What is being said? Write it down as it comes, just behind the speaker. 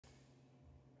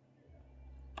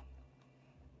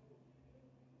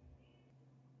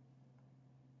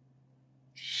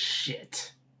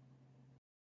shit.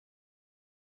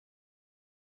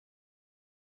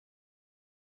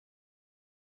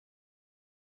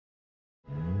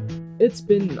 It's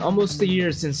been almost a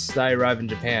year since I arrived in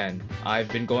Japan. I've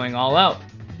been going all out,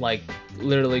 like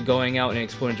literally going out and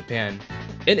exploring Japan.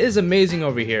 It is amazing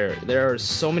over here. There are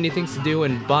so many things to do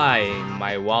and buy.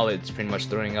 My wallet's pretty much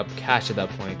throwing up cash at that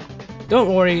point.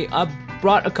 Don't worry, I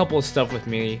brought a couple of stuff with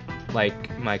me,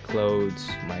 like my clothes,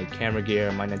 my camera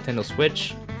gear, my Nintendo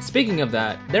Switch. Speaking of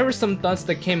that, there were some thoughts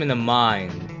that came into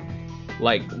mind.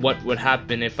 Like, what would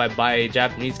happen if I buy a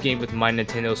Japanese game with my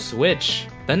Nintendo Switch?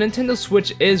 The Nintendo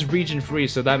Switch is region free,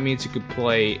 so that means you could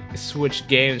play Switch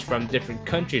games from different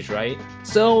countries, right?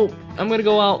 So, I'm gonna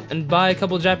go out and buy a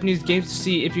couple of Japanese games to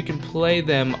see if you can play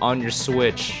them on your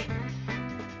Switch.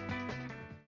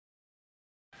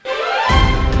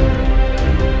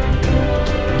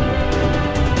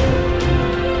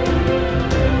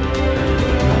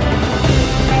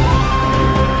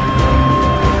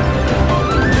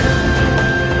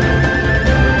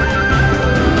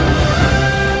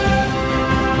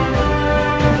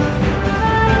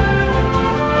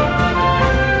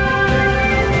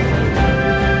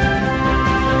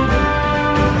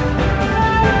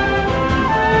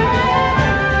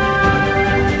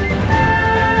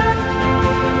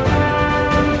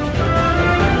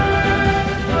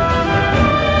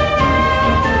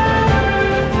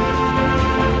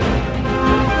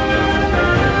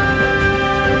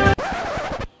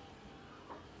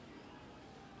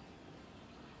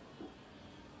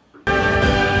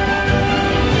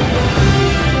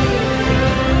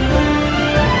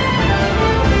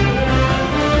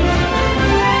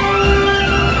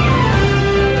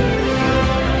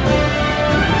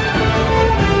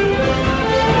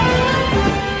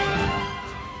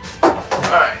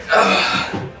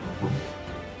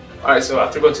 Alright, so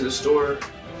after going to the store,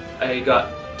 I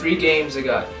got 3 games. I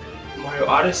got Mario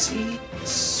Odyssey,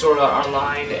 Sword Art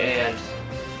Online, and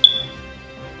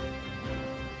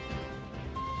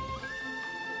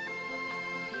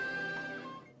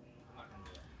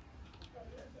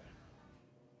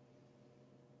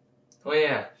oh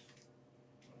yeah.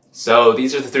 So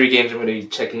these are the 3 games I'm going to be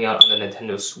checking out on the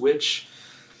Nintendo Switch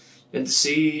and to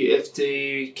see if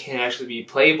they can actually be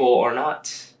playable or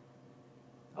not.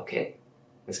 Okay.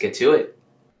 Let's get to it.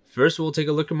 First, we'll take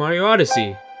a look at Mario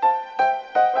Odyssey.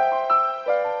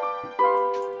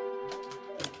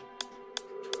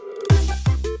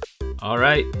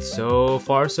 Alright, so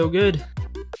far so good.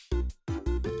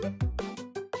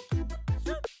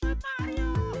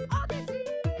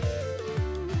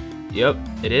 Yep,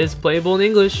 it is playable in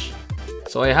English.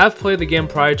 So I have played the game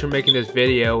prior to making this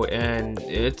video, and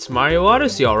it's Mario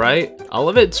Odyssey, alright. All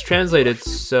of it's translated,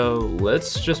 so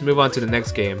let's just move on to the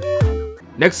next game.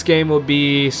 Next game will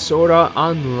be Sword Art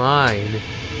Online.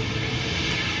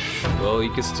 Well, you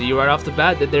can see right off the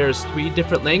bat that there's 3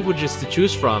 different languages to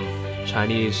choose from.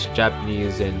 Chinese,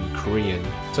 Japanese, and Korean.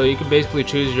 So you can basically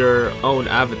choose your own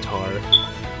avatar.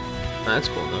 That's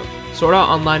cool enough. Sword Art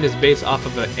Online is based off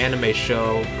of an anime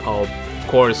show called, of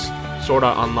course, Sword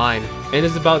Art Online, and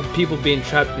it's about people being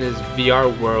trapped in this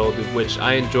VR world, which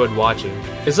I enjoyed watching.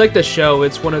 It's like the show,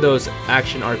 it's one of those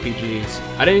action RPGs.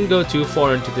 I didn't go too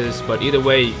far into this, but either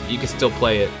way, you can still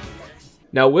play it.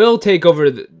 Now we'll take over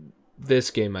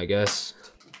this game, I guess.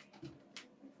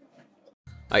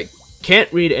 I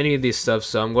can't read any of these stuff,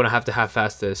 so I'm gonna have to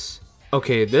half-ass this.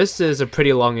 Okay, this is a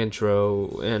pretty long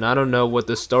intro, and I don't know what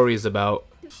the story is about.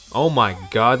 Oh my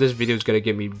god, this video is gonna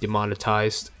get me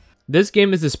demonetized. This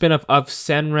game is a spin-off of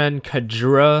Senran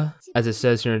Kagura, as it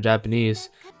says here in Japanese,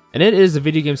 and it is a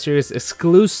video game series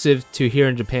exclusive to here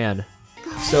in Japan.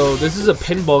 So this is a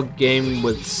pinball game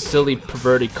with silly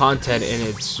perverted content, and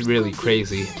it's really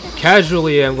crazy.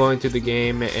 Casually I'm going through the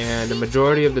game, and the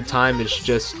majority of the time it's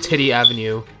just Titty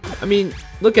Avenue. I mean,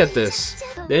 look at this.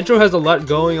 The intro has a lot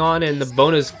going on, and the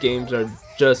bonus games are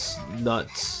just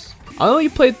nuts. I only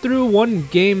played through 1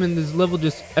 game, and this level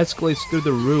just escalates through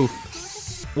the roof.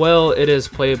 Well, it is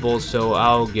playable, so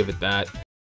I'll give it that.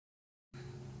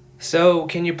 So,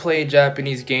 can you play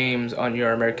Japanese games on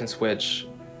your American Switch?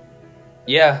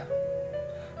 Yeah,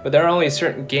 but there are only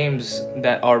certain games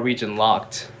that are region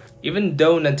locked. Even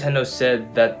though Nintendo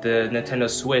said that the Nintendo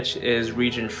Switch is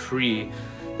region free,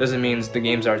 doesn't mean the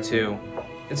games are too.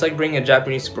 It's like bringing a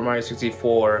Japanese Super Mario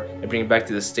 64 and bringing it back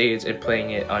to the States and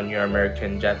playing it on your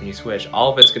American Japanese Switch.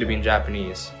 All of it's going to be in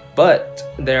Japanese. But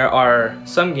there are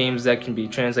some games that can be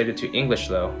translated to English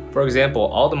though. For example,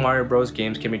 all the Mario Bros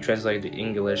games can be translated to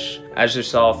English, as you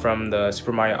saw from the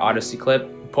Super Mario Odyssey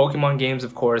clip. Pokemon games,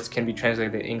 of course, can be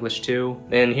translated to English too.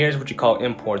 And here's what you call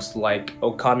imports, like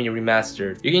Okami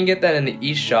Remastered. You can get that in the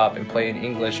eShop and play in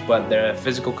English, but the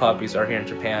physical copies are here in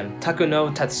Japan.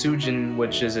 Takuno Tatsujin,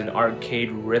 which is an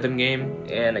arcade rhythm game,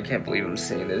 and I can't believe I'm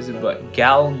saying this, but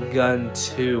Galgun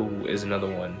 2 is another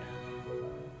one.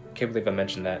 Can't believe I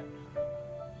mentioned that.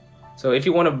 So if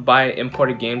you want to buy an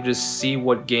imported game, just see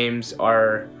what games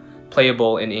are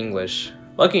playable in English.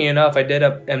 Lucky enough, I did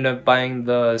end up buying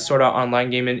the Sword Art Online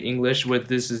game in English, with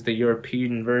this is the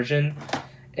European version,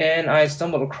 and I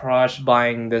stumbled across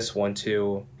buying this one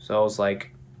too. So I was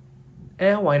like,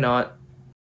 why not?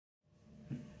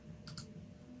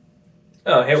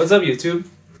 Oh, hey, what's up, YouTube?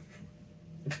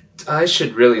 I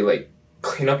should really, like,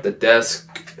 clean up the desk.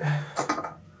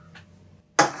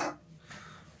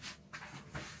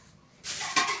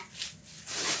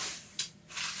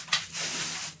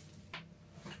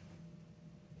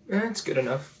 It's good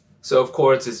enough. So of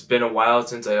course it's been a while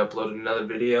since I uploaded another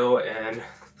video, and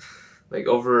like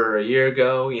over a year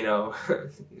ago, you know,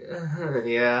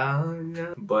 yeah.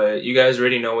 But you guys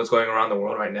already know what's going around the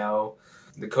world right now.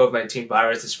 The COVID-19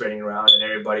 virus is spreading around and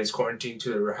everybody's quarantined to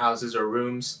their houses or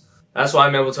rooms. That's why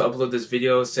I'm able to upload this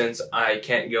video, since I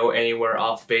can't go anywhere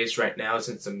off base right now,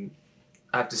 since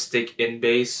I have to stick in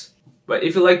base. But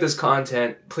if you like this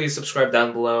content, please subscribe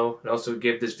down below, and also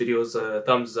give this video a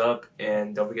thumbs up,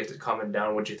 and don't forget to comment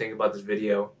down what you think about this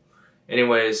video.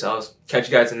 Anyways, I'll catch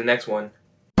you guys in the next one.